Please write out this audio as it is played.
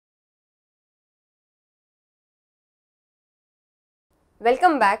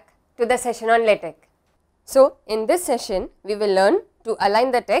Welcome back to the session on LaTeX. So, in this session, we will learn to align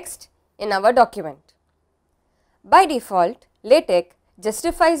the text in our document. By default, LaTeX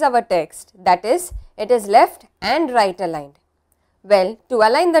justifies our text, that is, it is left and right aligned. Well, to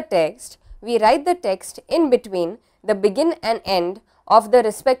align the text, we write the text in between the begin and end of the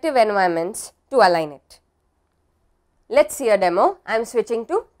respective environments to align it. Let's see a demo. I am switching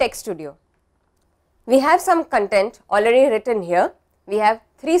to Text Studio. We have some content already written here. We have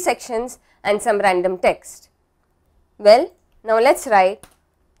 3 sections and some random text. Well, now let's write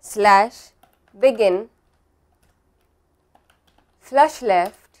 /begin flush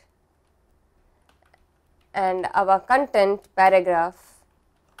left and our content paragraph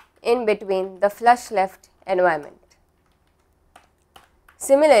in between the flush left environment.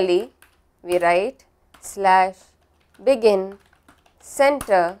 Similarly, we write /begin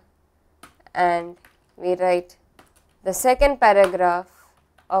center and we write the second paragraph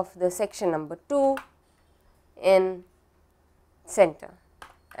of the section number 2 in center,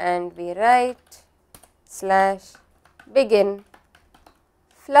 and we write /begin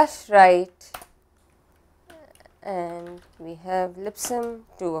flush right and we have ellipsis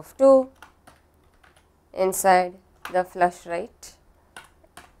 2 of 2 inside the flush right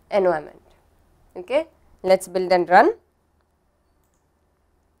environment. Okay, let's build and run.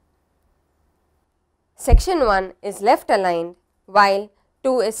 Section 1 is left aligned while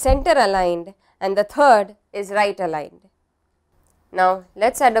 2 is center aligned and the third is right aligned. Now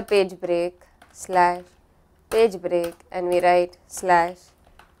let's add a page break /page break and we write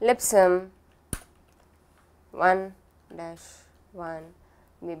 /ellipsis 1-1.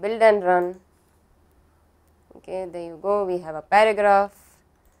 We build and run. Okay, there you go. We have a paragraph.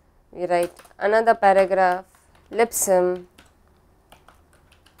 We write another paragraph, ellipsis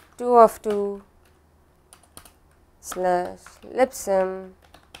 2 of 2 /ellipsis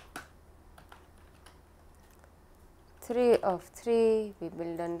 3 of 3, we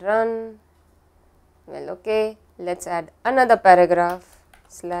build and run. Well, okay, let's add another paragraph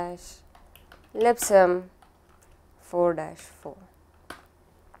 /ellipsis 4-4.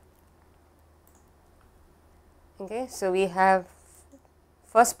 Okay, so we have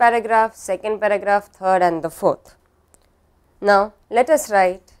first paragraph, second paragraph, third and the fourth. Now let us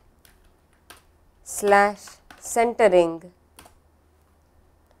write /centering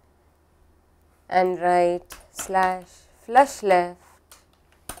and write /flush left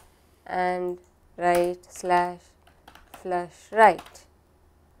and write /flush right.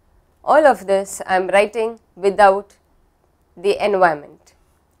 All of this I am writing without the environment.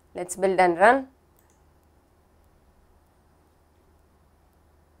 Let's build and run.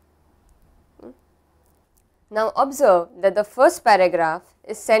 Now observe that the first paragraph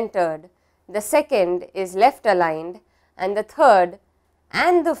is centered, the second is left aligned and the third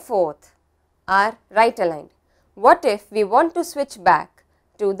and the fourth are right aligned. What if we want to switch back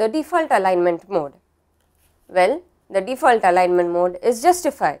to the default alignment mode? Well, the default alignment mode is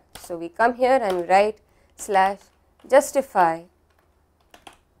justify. So we come here and write /justify,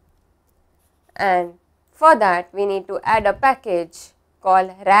 and for that we need to add a package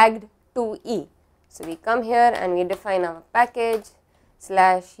called ragged2e. So we come here and we define our package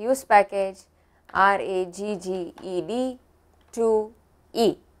 /use package ragged2e.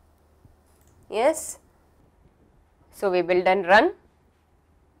 Yes. So we build and run.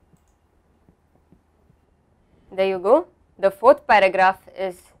 There you go. The fourth paragraph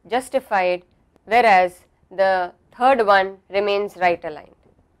is justified whereas the third one remains right aligned.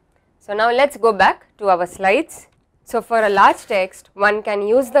 So now let's go back to our slides. So for a large text, one can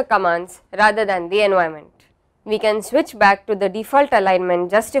use the commands rather than the environment. We can switch back to the default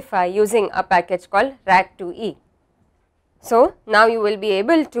alignment justify using a package called ragged2e. So now you will be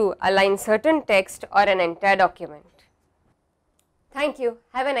able to align certain text or an entire document. Thank you.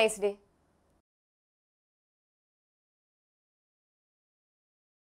 Have a nice day.